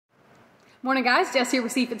Morning guys, Jess here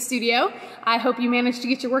with CFit Studio. I hope you managed to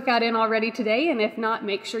get your workout in already today, and if not,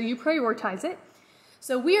 make sure you prioritize it.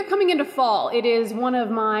 So we are coming into fall. It is one of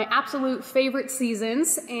my absolute favorite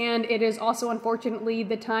seasons, and it is also unfortunately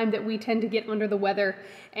the time that we tend to get under the weather,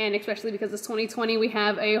 and especially because it's 2020, we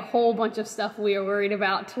have a whole bunch of stuff we are worried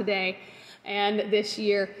about today and this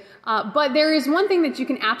year. But there is one thing that you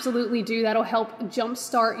can absolutely do that'll help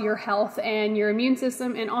jumpstart your health and your immune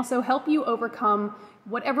system, and also help you overcome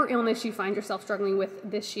whatever illness you find yourself struggling with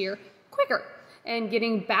this year quicker and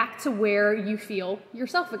getting back to where you feel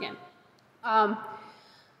yourself again.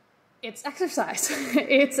 It's exercise.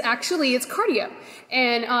 It's cardio.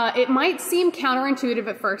 And it might seem counterintuitive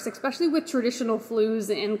at first, especially with traditional flus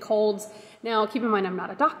and colds. Now, keep in mind, I'm not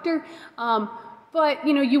a doctor, but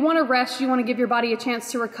you know, you want to rest, you want to give your body a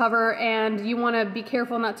chance to recover, and you want to be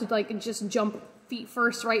careful not to just jump feet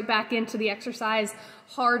first right back into the exercise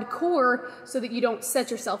hardcore so that you don't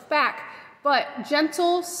set yourself back. But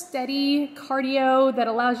gentle, steady cardio that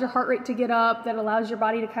allows your heart rate to get up, that allows your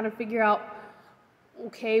body to kind of figure out,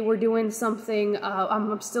 okay, we're doing something,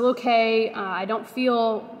 I'm still okay, I don't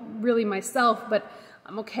feel really myself, but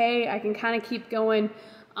I'm okay, I can kind of keep going.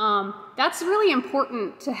 That's really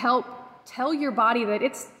important to help tell your body that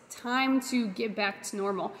it's time to get back to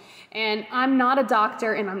normal. And I'm not a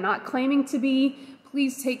doctor, and I'm not claiming to be.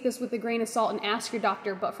 Please take this with a grain of salt and ask your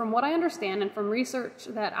doctor. But from what I understand, and from research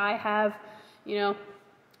that I have,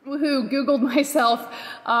 Googled myself,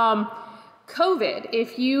 COVID,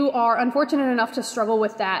 if you are unfortunate enough to struggle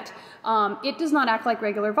with that, it does not act like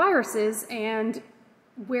regular viruses. And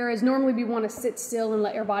whereas normally we want to sit still and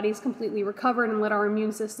let our bodies completely recover and let our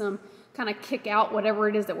immune system kind of kick out whatever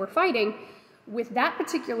it is that we're fighting, with that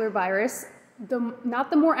particular virus,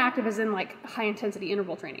 not the more active as in like high intensity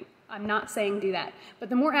interval training. I'm not saying do that, but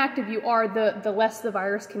the more active you are, the less the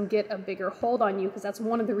virus can get a bigger hold on you, because that's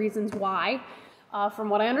one of the reasons why, from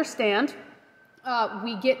what I understand,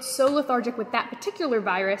 we get so lethargic with that particular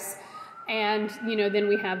virus, and then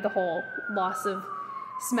we have the whole loss of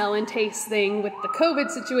smell and taste thing with the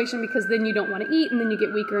COVID situation, because then you don't want to eat and then you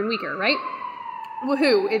get weaker and weaker, right?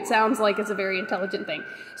 Woohoo, it sounds like it's a very intelligent thing.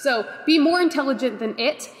 So be more intelligent than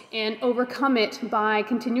it and overcome it by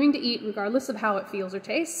continuing to eat regardless of how it feels or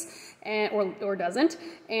tastes, or doesn't,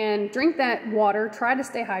 and drink that water, try to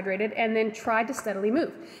stay hydrated, and then try to steadily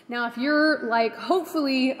move. Now, if you're like,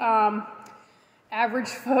 hopefully, average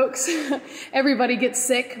folks, everybody gets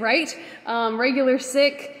sick, right? Regular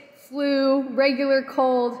sick, flu, regular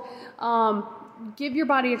cold, give your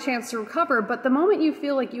body a chance to recover. But the moment you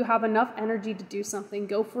feel like you have enough energy to do something,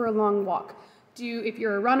 go for a long walk. If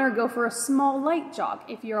you're a runner, go for a small light jog.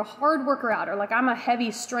 If you're a hard worker out, or like I'm a heavy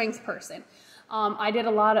strength person, I did a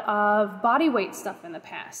lot of body weight stuff in the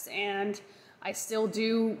past, and I still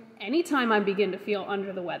do anytime I begin to feel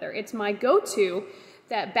under the weather. It's my go-to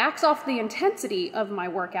that backs off the intensity of my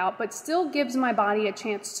workout, but still gives my body a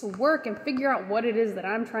chance to work and figure out what it is that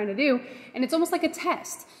I'm trying to do. And it's almost like a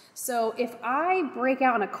test. So if I break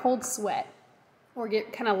out in a cold sweat or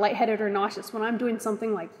get kind of lightheaded or nauseous when I'm doing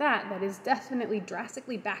something like that, that is definitely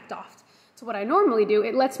drastically backed off to what I normally do,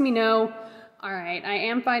 it lets me know, all right, I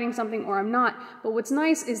am fighting something or I'm not. But what's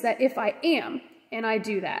nice is that if I am, and I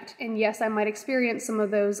do that, and yes, I might experience some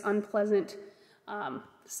of those unpleasant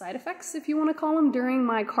side effects, if you want to call them, during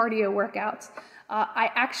my cardio workouts, I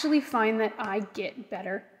actually find that I get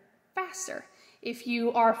better faster. If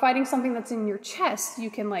you are fighting something that's in your chest, you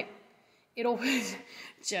can it'll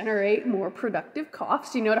generate more productive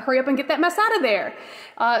coughs, to hurry up and get that mess out of there.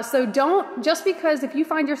 So don't, just because if you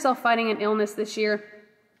find yourself fighting an illness this year,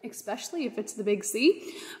 especially if it's the big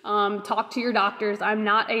C, talk to your doctors. I'm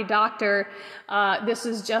not a doctor. This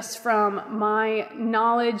is just from my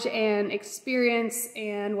knowledge and experience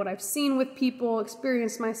and what I've seen with people,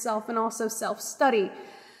 experienced myself, and also self-study.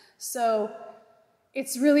 So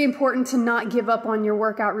it's really important to not give up on your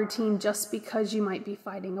workout routine just because you might be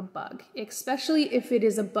fighting a bug, especially if it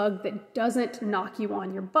is a bug that doesn't knock you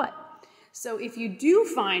on your butt. So if you do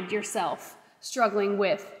find yourself struggling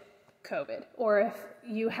with COVID, or if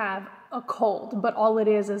you have a cold, but all it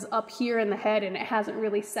is up here in the head and it hasn't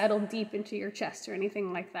really settled deep into your chest or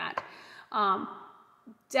anything like that,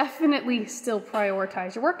 definitely still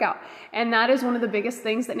prioritize your workout. And that is one of the biggest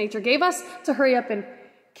things that nature gave us, to hurry up and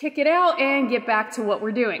kick it out and get back to what we're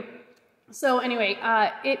doing. So anyway,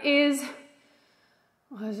 it is,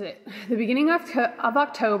 the beginning of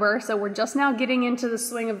October, so we're just now getting into the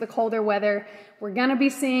swing of the colder weather. We're gonna be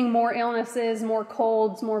seeing more illnesses, more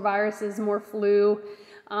colds, more viruses, more flu.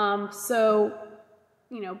 So,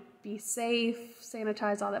 be safe,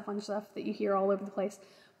 sanitize, all that fun stuff that you hear all over the place.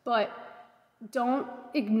 But don't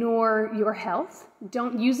ignore your health.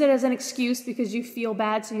 Don't use it as an excuse because you feel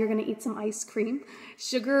bad, so you're going to eat some ice cream.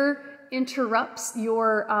 Sugar interrupts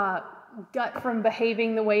your gut from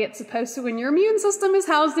behaving the way it's supposed to when your immune system is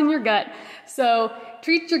housed in your gut. So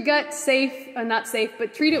treat your gut safe, not safe,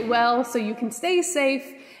 but treat it well so you can stay safe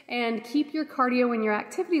and keep your cardio and your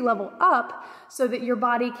activity level up so that your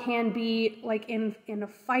body can be like in a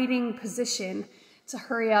fighting position to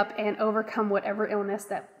hurry up and overcome whatever illness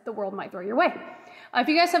that the world might throw your way. If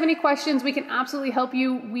you guys have any questions, we can absolutely help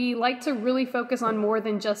you. We like to really focus on more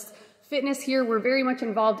than just fitness here. We're very much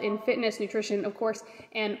involved in fitness, nutrition, of course,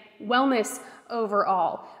 and wellness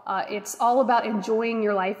overall. It's all about enjoying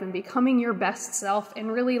your life and becoming your best self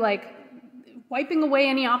and really like wiping away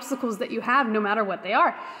any obstacles that you have, no matter what they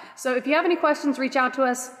are. So if you have any questions, reach out to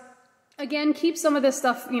us. Again, keep some of this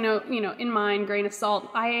stuff, in mind, grain of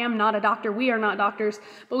salt. I am not a doctor. We are not doctors,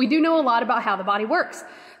 but we do know a lot about how the body works.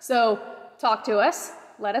 So talk to us.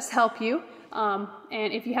 Let us help you.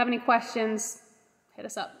 And if you have any questions, hit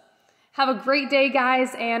us up. Have a great day,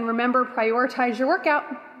 guys, and remember, prioritize your workout.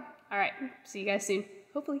 All right, see you guys soon,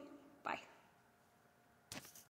 hopefully.